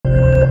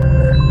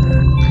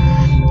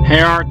Hey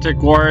Arctic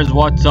Warriors,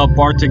 what's up?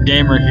 Arctic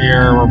Gamer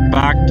here. We're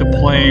back to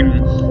playing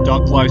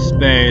Duck Life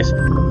Space.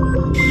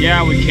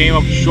 Yeah, we came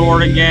up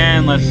short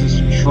again. Let's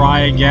just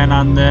try again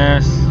on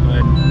this.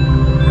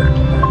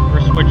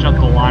 We're switching up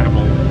the lineup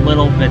a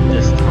little bit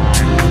this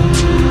time.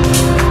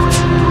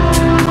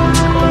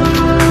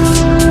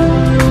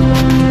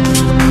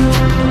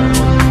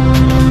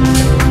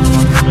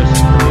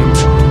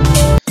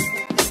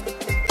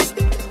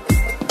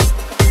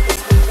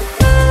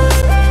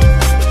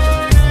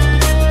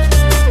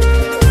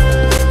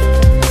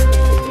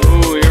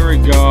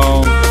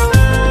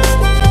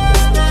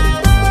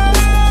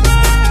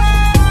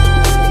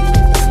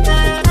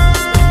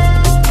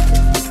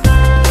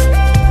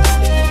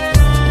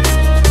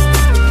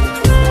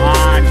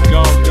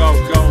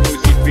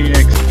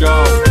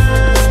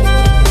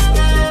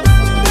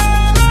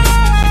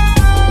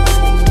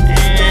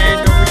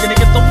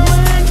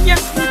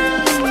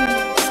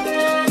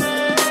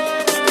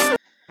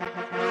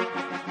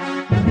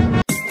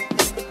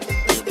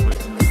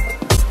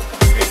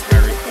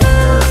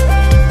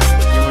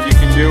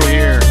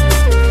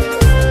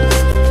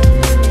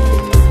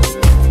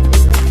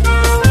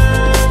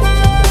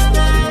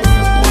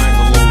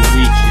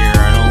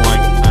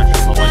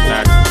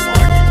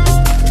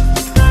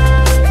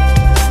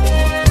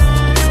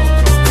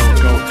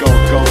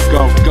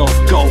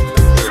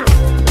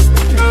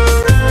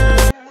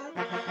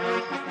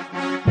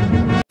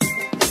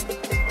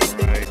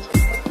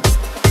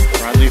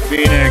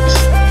 Phoenix,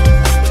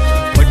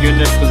 put you in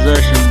this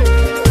position.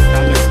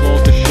 Time to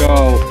close the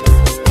show.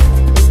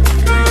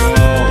 Here we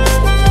go.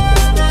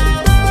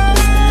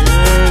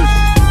 Yes.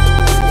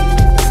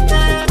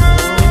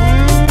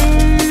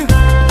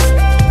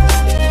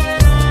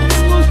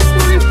 Looks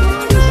pretty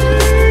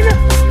promising.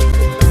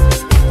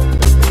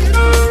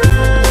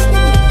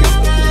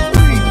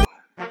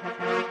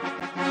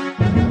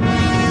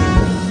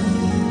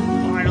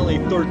 Finally,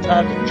 third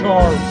time's a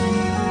charm.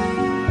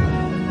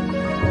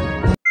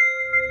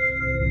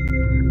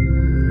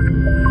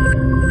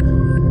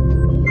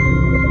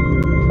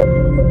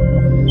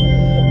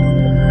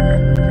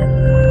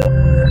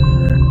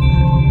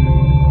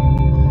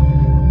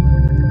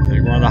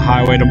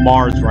 Highway to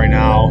Mars right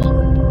now.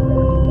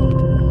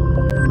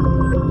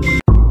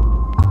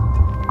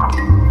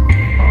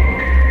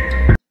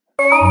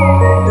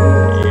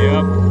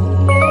 Yep,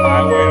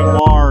 highway to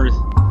Mars.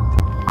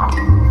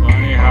 So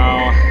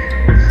anyhow,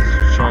 let's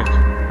check the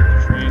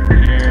train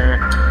here.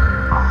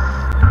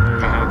 What do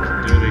we have to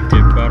do to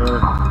get better?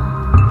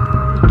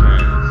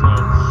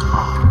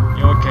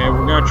 Okay,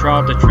 we're gonna try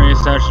out the train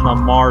station on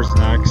Mars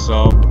next.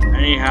 So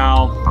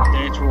anyhow,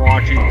 thanks for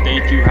watching.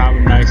 Thank you. Have a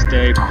nice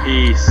day.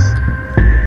 Peace.